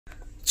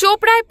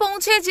চোপড়ায়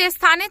পৌঁছে যে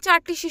স্থানে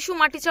 4টি শিশু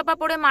মাটিচাপা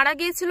পড়ে মারা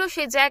গিয়েছিল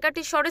সেই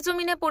জায়গাটি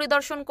সরেজমিনে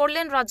পরিদর্শন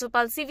করলেন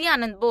রাজ্যপাল সিভি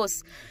আনন্দ বোস।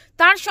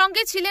 তার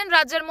সঙ্গে ছিলেন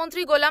রাজ্যের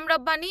মন্ত্রী গোলাম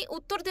রব্বানী,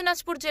 উত্তর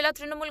দিনাজপুর জেলা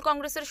তৃণমূল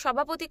কংগ্রেসের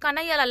সভাপতি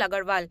কানাইয়ালাল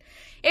আগরওয়াল।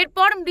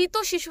 এরপর মৃত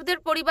শিশুদের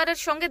পরিবারের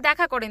সঙ্গে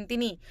দেখা করেন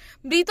তিনি।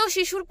 মৃত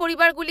শিশুর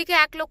পরিবারগুলিকে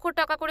 1 লক্ষ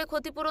টাকা করে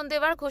ক্ষতিপূরণ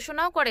দেওয়ার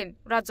ঘোষণাও করেন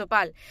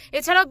রাজ্যপাল।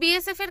 এছাড়াও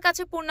বিএসএফ এর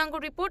কাছে পূর্ণাঙ্গ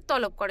রিপোর্ট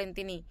তলব করেন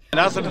তিনি।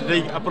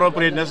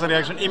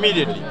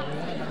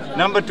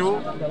 Number 2,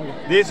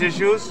 these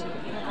issues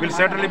will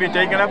certainly be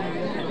taken up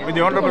with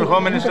the Honorable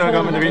Home Minister of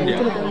Government of India.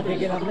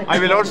 I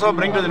will also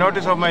bring to the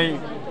notice of my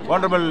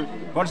Honorable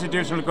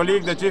Constitutional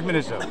colleague, the Chief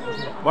Minister,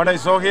 what I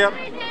saw here,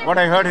 what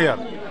I heard here.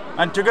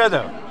 And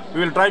together, we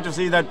will try to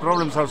see that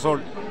problems are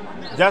solved.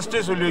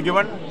 Justice will be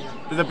given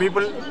to the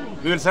people.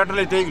 We will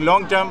certainly take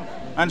long-term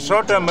and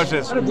short-term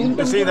measures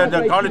to see that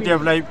the quality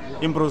of life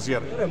improves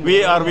here. We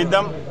are with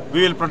them.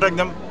 We will protect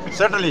them.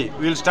 Certainly,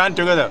 we will stand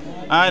together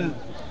and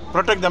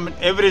protect them at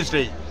every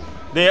stage.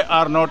 They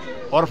are not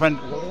orphaned.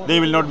 They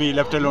will not be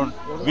left alone.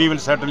 We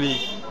will certainly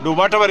do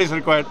whatever is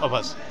required of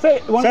us. Sir,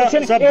 one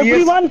question.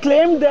 Everyone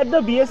claimed that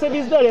the BSF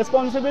is the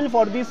responsible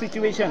for this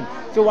situation.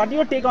 So what do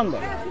you take on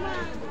that?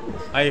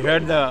 I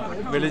heard the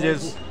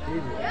villagers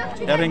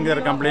airing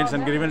their complaints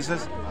and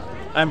grievances.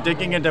 I am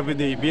taking it up with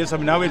the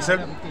BSF now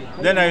itself.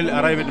 Then I will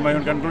arrive at my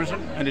own conclusion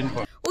and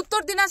inform.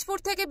 উত্তর দিনাজপুর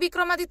থেকে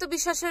বিক্রমাদিত্য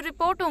বিশ্বাসের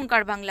report,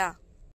 ওঙ্কার বাংলা।